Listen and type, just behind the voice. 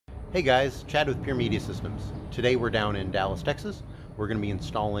Hey guys, Chad with Pure Media Systems. Today we're down in Dallas, Texas. We're going to be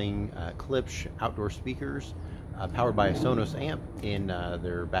installing Klipsch outdoor speakers powered by a Sonos amp in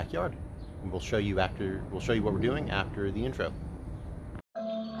their backyard. And we'll show you what we're doing after the intro.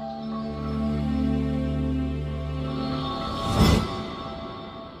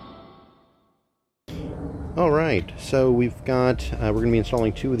 Alright, so we've got, we're going to be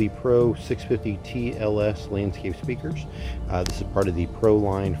installing two of the Pro-650T-LS landscape speakers. This is part of the Pro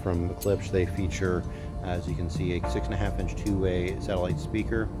line from Klipsch. They feature, as you can see, a 6.5-inch two-way satellite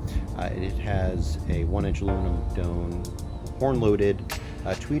speaker. It has a 1-inch aluminum dome horn-loaded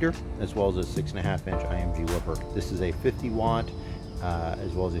tweeter, as well as a 6.5-inch IMG woofer. This is a 50-watt,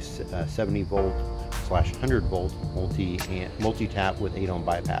 as well as a 70-volt/100-volt multi-tap with 8-ohm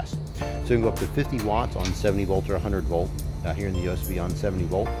bypass. So you can go up to 50 watts on 70 volt or 100 volt, here in the USB on 70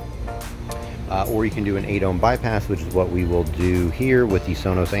 volt. Or you can do an 8-ohm bypass, which is what we will do here with the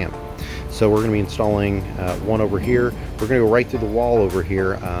Sonos amp. So we're going to be installing one over here. We're going to go right through the wall over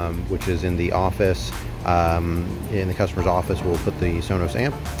here, which is in the office. In the customer's office, we'll put the Sonos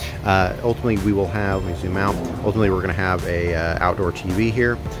amp. Ultimately, we will have, let me zoom out, ultimately we're going to have a outdoor TV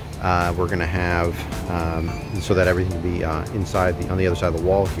here. We're going to have, so that everything will be inside, on the other side of the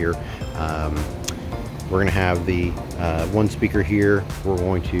wall here. We're going to have the one speaker here. We're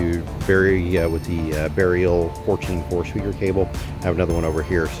going to bury with the Burial 14.4 speaker cable. Have another one over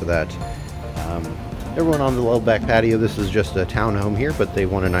here so that everyone on the little back patio, this is just a townhome here, but they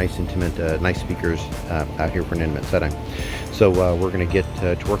want a nice intimate, nice speakers out here for an intimate setting. So we're going to get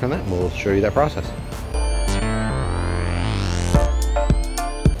to work on that, and we'll show you that process.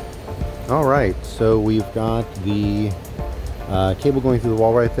 All right, so we've got the cable going through the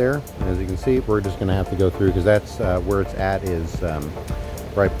wall right there. As you can see, we're just going to have to go through, because that's where it's at is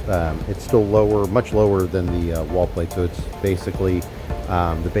right. It's still lower, much lower than the wall plate. So it's basically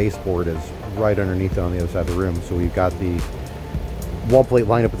the baseboard is right underneath it on the other side of the room. So we've got the wall plate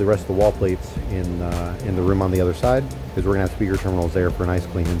lined up with the rest of the wall plates in the room on the other side, because we're going to have speaker terminals there for a nice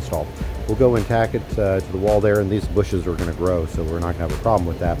clean install. We'll go and tack it to the wall there, and these bushes are going to grow, so we're not going to have a problem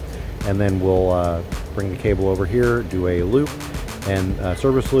with that. And then we'll bring the cable over here, do a loop and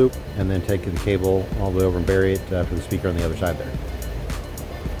service loop, and then take the cable all the way over and bury it for the speaker on the other side there.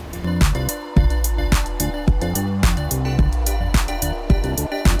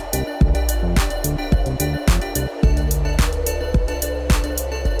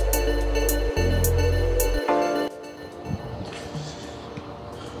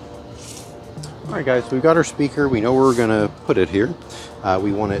 Alright guys, so we've got our speaker. We know where we're going to put it here.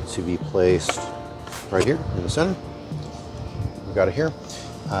 We want it to be placed right here in the center. We've got it here.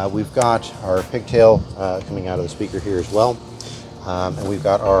 We've got our pigtail coming out of the speaker here as well. And we've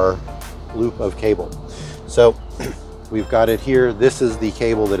got our loop of cable. So we've got it here. This is the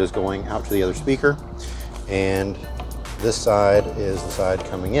cable that is going out to the other speaker. And this side is the side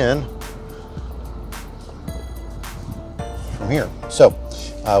coming in from here. So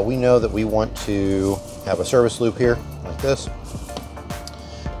we know that we want to have a service loop here like this.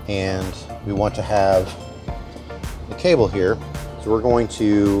 And we want to have the cable here. So we're going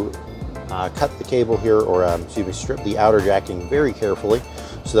to cut the cable here, or excuse me, strip the outer jacking very carefully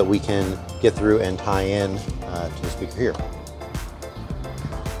so that we can get through and tie in to the speaker here.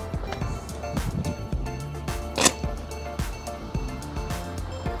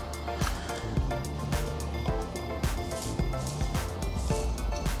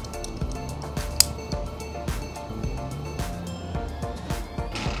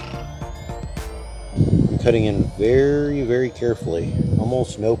 Cutting in very, very carefully,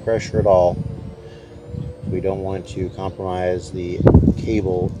 almost no pressure at all. We don't want to compromise the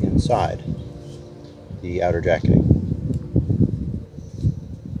cable inside the outer jacketing.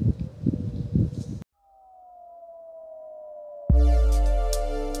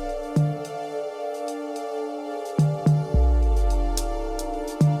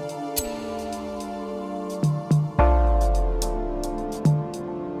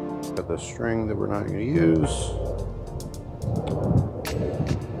 The string that we're not going to use,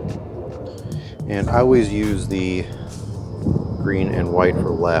 and I always use the green and white for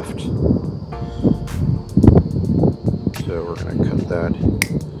left, so we're going to cut that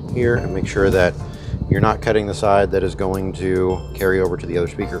here and make sure that you're not cutting the side that is going to carry over to the other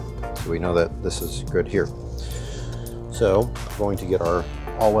speaker, so we know that this is good here. So we're going to get our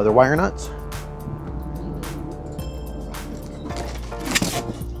all-weather wire nuts.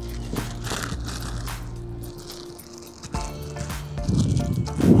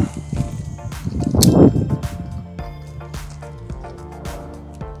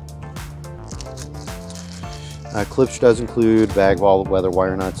 Klipsch does include bag wall weather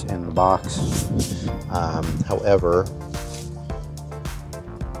wire nuts in the box. However,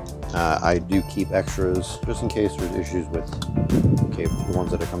 I do keep extras just in case there's issues with the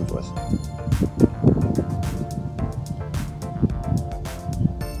ones that it comes with.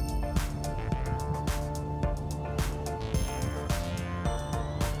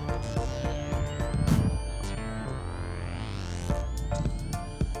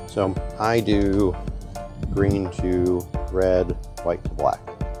 So I do green to red, white to black.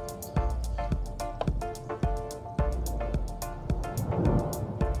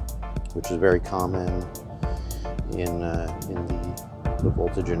 Which is very common in the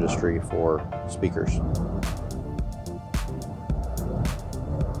voltage industry for speakers.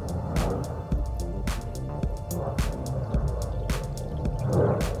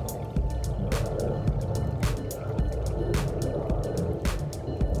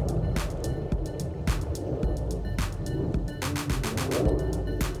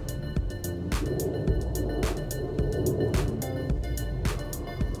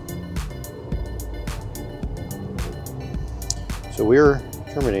 So we're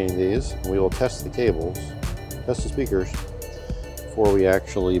terminating these, and we will test the cables, test the speakers, before we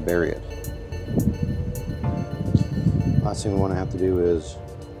actually bury it. Last thing we want to have to do is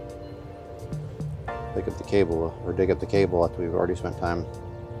pick up the cable, or dig up the cable after we've already spent time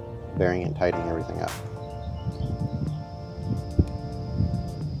burying it and tightening everything up.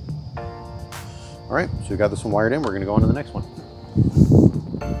 Alright, so we got this one wired in, we're going to go on to the next one.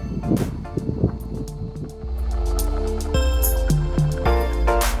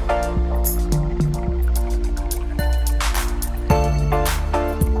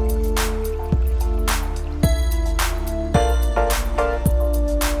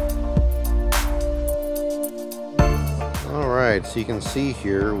 So you can see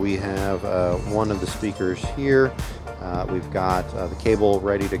here we have one of the speakers here. We've got the cable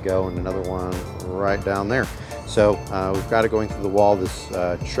ready to go and another one right down there. So we've got it going through the wall. This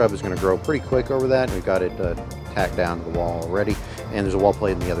shrub is going to grow pretty quick over that. And we've got it tacked down to the wall already, and there's a wall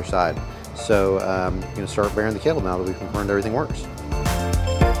plate on the other side. So I'm going to start burying the cable now that we've confirmed everything works.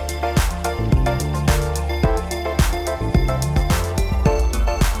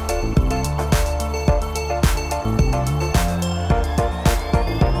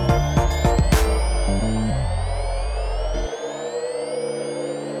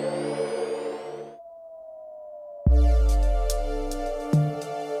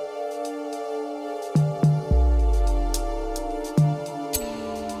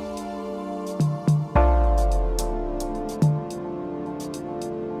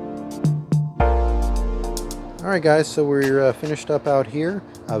 Alright guys, so we're finished up out here.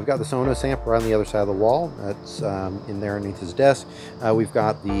 We've got the Sonos amp right on the other side of the wall. That's in there underneath his desk. We've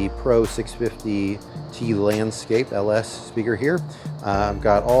got the Pro-650T Landscape LS speaker here. I've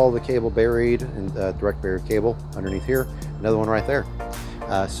got all the cable buried, and direct buried cable underneath here. Another one right there.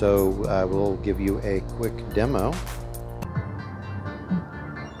 So we'll give you a quick demo.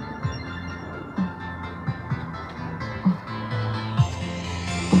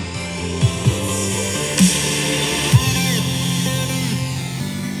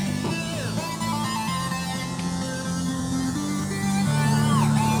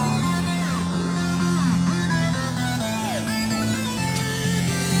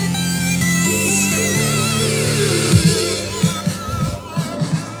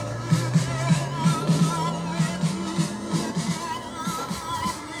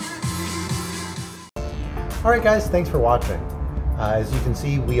 Alright guys, thanks for watching. As you can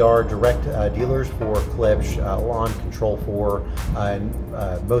see, we are direct dealers for Klipsch, on Control4, and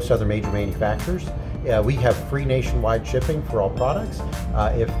most other major manufacturers. We have free nationwide shipping for all products.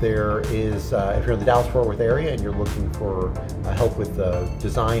 If you're in the Dallas-Fort Worth area and you're looking for help with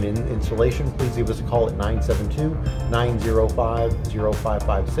design and installation, please give us a call at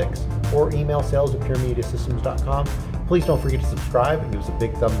 972-905-0556 or email sales@puremediasystems.com. Please don't forget to subscribe and give us a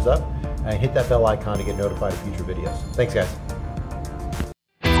big thumbs up and hit that bell icon to get notified of future videos. Thanks guys.